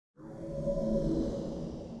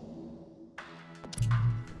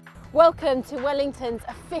Welcome to Wellington's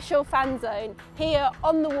official fan zone here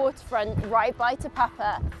on the waterfront right by Te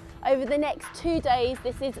Papa. Over the next 2 days,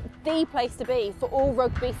 this is the place to be for all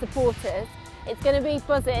rugby supporters. It's going to be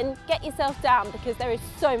buzzing. Get yourself down because there is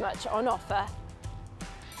so much on offer.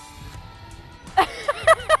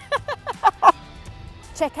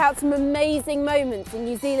 Check out some amazing moments in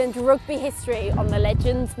New Zealand rugby history on the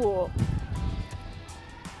Legends Walk.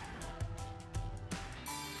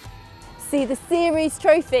 See the series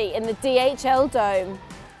trophy in the DHL Dome.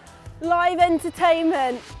 Live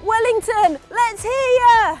entertainment. Wellington, let's hear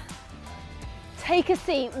ya! Take a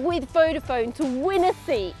seat with Vodafone to win a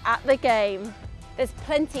seat at the game. There's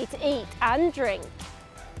plenty to eat and drink.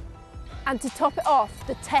 And to top it off,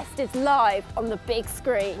 the test is live on the big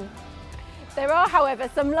screen. There are, however,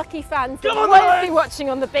 some lucky fans that won't be watching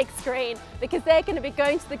on the big screen because they're going to be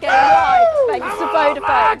going to the game live thanks to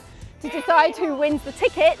Vodafone. To decide who wins the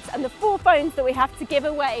tickets and the 4 phones that we have to give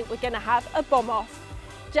away, we're going to have a bomb off.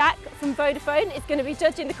 Jack from Vodafone is going to be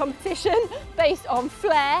judging the competition based on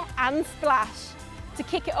flair and splash. To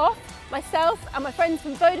kick it off, myself and my friends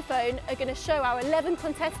from Vodafone are going to show our 11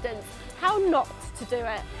 contestants how not to do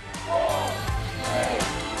it. 4, 3, 2,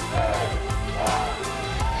 1.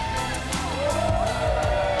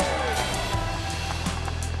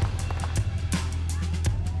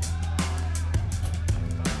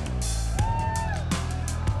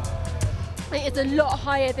 It is a lot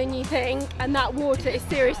higher than you think, and that water is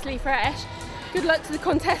seriously fresh. Good luck to the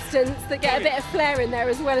contestants that get a bit of flair in there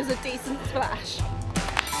as well as a decent splash.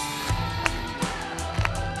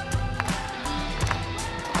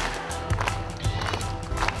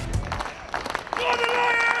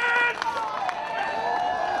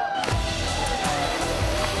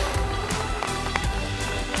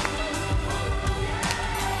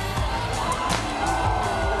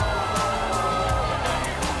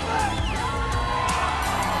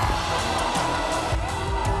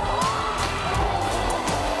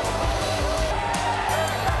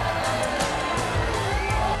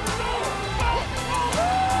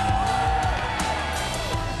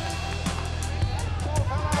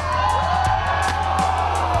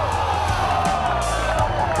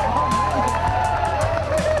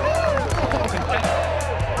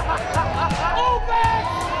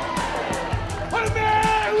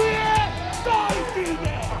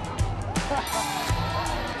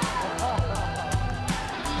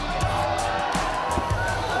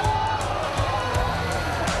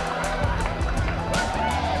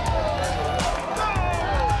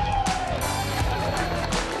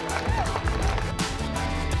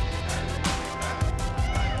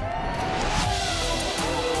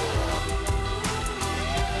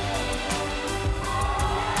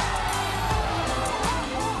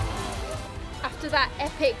 After that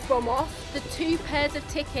epic bomb off, the 2 pairs of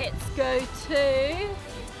tickets go to...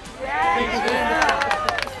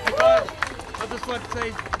 I'd just like to say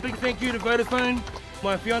a big thank you to Vodafone.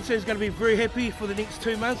 My fiance is going to be very happy for the next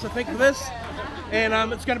 2 months, I think, for this. And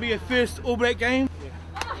it's going to be her first All Black game.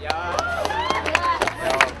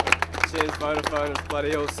 Cheers Vodafone, it's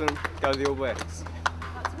bloody awesome. Go the All Blacks.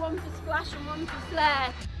 That's 1 for splash and 1 for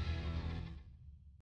flair.